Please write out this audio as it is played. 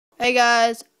Hey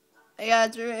guys,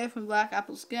 we're here from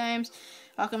BlackAppleZgames.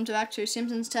 Welcome to back to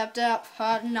Simpsons Tapped Out,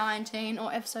 part 19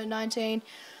 or episode 19.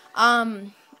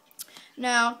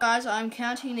 Now guys, I'm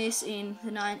counting this in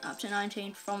the up to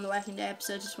 19 from the Whacking Day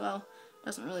episodes as well.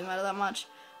 Doesn't really matter that much.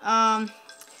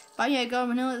 But yeah,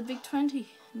 we're nearly at the big 20,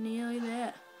 nearly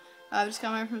there. I've just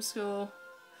come home from school.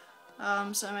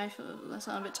 So I may feel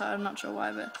a bit tired. I'm not sure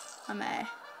why, but I may.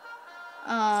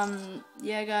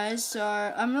 Yeah guys, so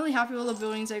I'm really happy with all the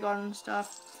buildings I got and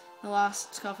stuff in the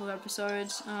last couple of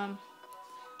episodes. I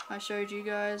showed you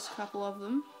guys a couple of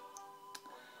them,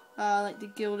 like the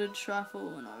Gilded,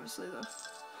 Truffle, and obviously the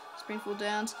Springfield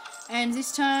Downs. And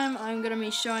this time I'm going to be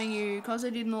showing you, because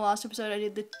I did in the last episode, I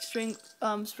did the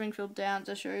Springfield Downs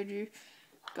I showed you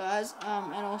guys,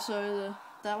 and also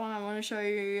that one I want to show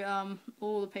you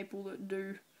all the people that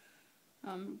do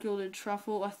Gilded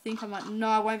Truffle. I think I might, no,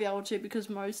 I won't be able to because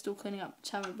Mo's still cleaning up the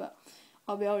tavern, but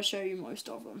I'll be able to show you most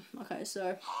of them. Okay,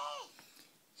 so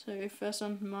first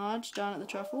on Marge, down at the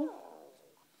Truffle.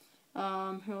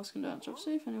 Who else can down at the Truffle?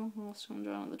 See if anyone else can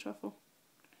down at the Truffle.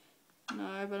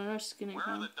 No, but I know Skinny can.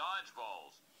 Where are the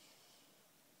dodgeballs?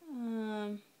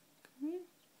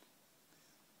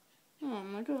 Oh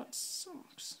my god, it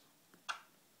sucks.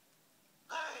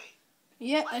 Hey!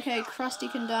 Yeah, okay,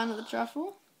 Krusty can down at the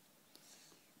Truffle.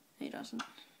 He doesn't.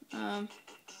 No.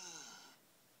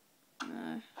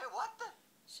 Hey, what the?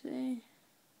 See.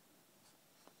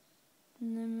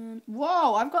 And then,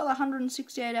 whoa! I've got the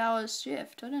 168 hours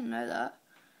shift. I didn't know that.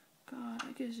 God,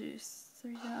 that gives you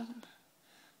 3,000.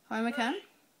 Homer can.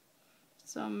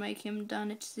 So I'll make him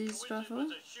done it to his Truffle.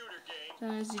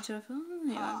 Done his Truffle.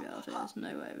 He won't be able to. There's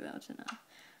no way I'll be able to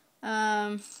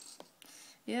now.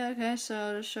 Yeah. Okay. So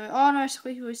I'll just show. Oh no,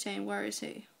 Squeaky Boy's team. Where is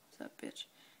he? What's that bitch?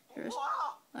 Here is.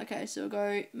 Okay, so we'll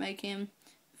go make him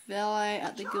valet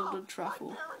at the Gilded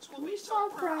Truffle. We're so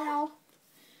proud.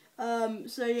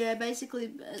 So yeah,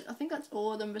 basically, I think that's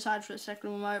all of them besides for the second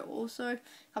remote. Also, a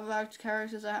couple of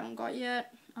characters I haven't got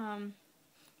yet.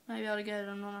 Maybe I'll get it,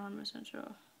 I'm not 100%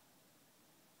 sure.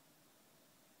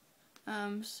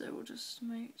 So we'll just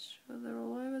make sure they're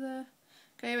all over there.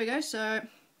 Okay, here we go. So,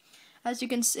 as you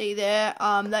can see there,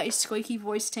 that is Squeaky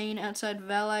Voice Teen outside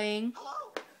valeting.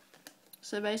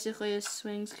 So basically, it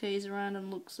swings keys around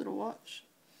and looks at a watch.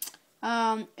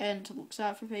 And looks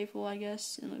out for people, I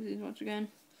guess, and looks at his watch again.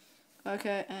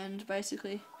 Okay, and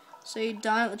basically, see,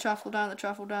 down at the Truffle, down at the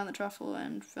Truffle, down at the Truffle,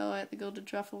 and valet at the Gilded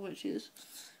Truffle, which is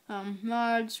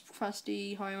Marge,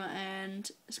 Krusty, Homer,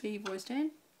 and Squeaky Boy's team.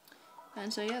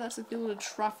 And so yeah, that's the Gilded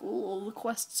Truffle, all the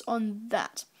quests on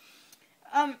that.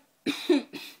 As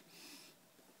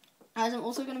I'm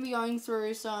also going to be going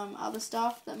through some other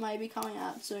stuff that may be coming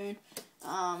out soon.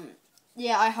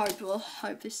 Yeah, I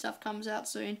hope this stuff comes out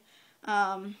soon.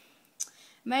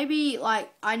 Maybe,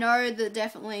 like, I know that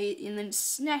definitely in the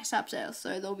next episode,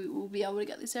 so we'll be able to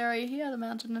get this area here, the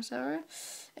mountainous area.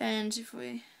 And if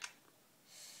we,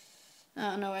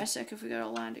 no, wait a sec, if we go to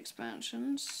land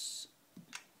expansions,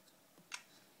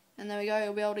 and there we go,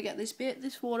 you'll be able to get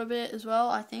this water bit as well,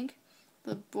 I think,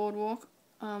 the boardwalk.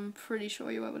 I'm pretty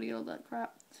sure you'll be able to get all that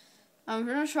crap. I'm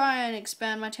going to try and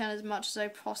expand my town as much as I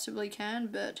possibly can,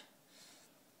 but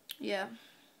yeah, I'm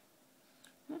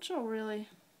not sure really.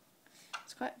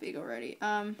 It's quite big already.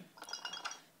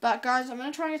 But guys, I'm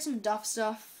going to try and get some Duff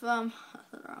stuff. So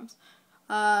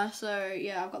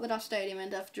yeah, I've got the Duff Stadium and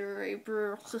Duff Brewery,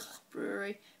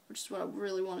 which is what I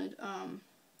really wanted.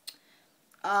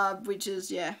 Which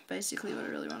is, yeah, basically what I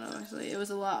really wanted, obviously. It was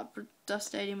Duff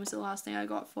Stadium was the last thing I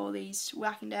got for these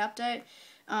Whacking Day update.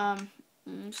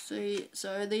 So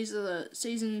these are the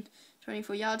season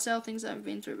 24 yard sale things that I've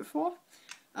been through before,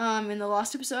 in the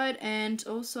last episode, and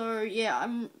also, yeah,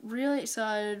 I'm really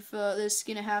excited for the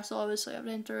Skinner house, obviously, I've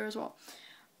been through as well.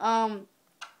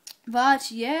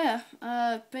 But yeah,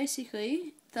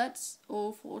 basically, that's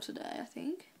all for today, I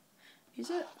think.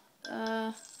 Is it?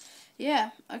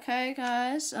 Yeah, okay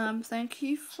guys, thank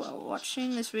you for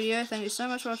watching this video. Thank you so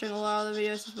much for watching a lot of the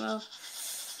videos as well.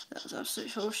 That was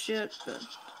absolute bullshit, but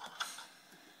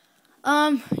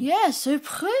yeah, so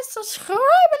please subscribe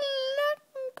and like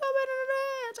and comment on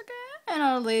it, okay? And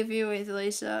I'll leave you with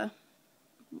Lisa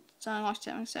sounding like she's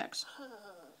having sex.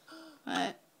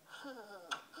 Right.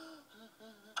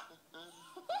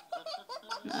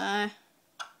 No.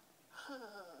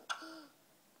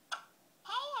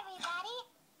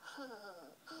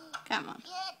 Come on.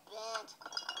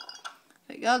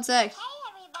 For God's sake. Hey,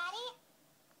 everybody.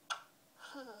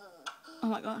 Oh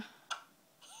my god.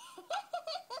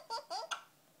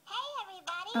 Hey,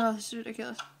 everybody. Oh, this is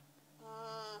ridiculous.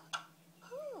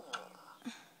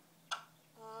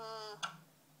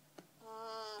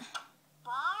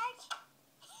 Bart?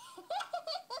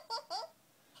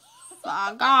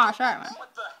 Oh gosh, alright man. What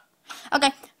the?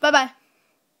 Okay, bye bye.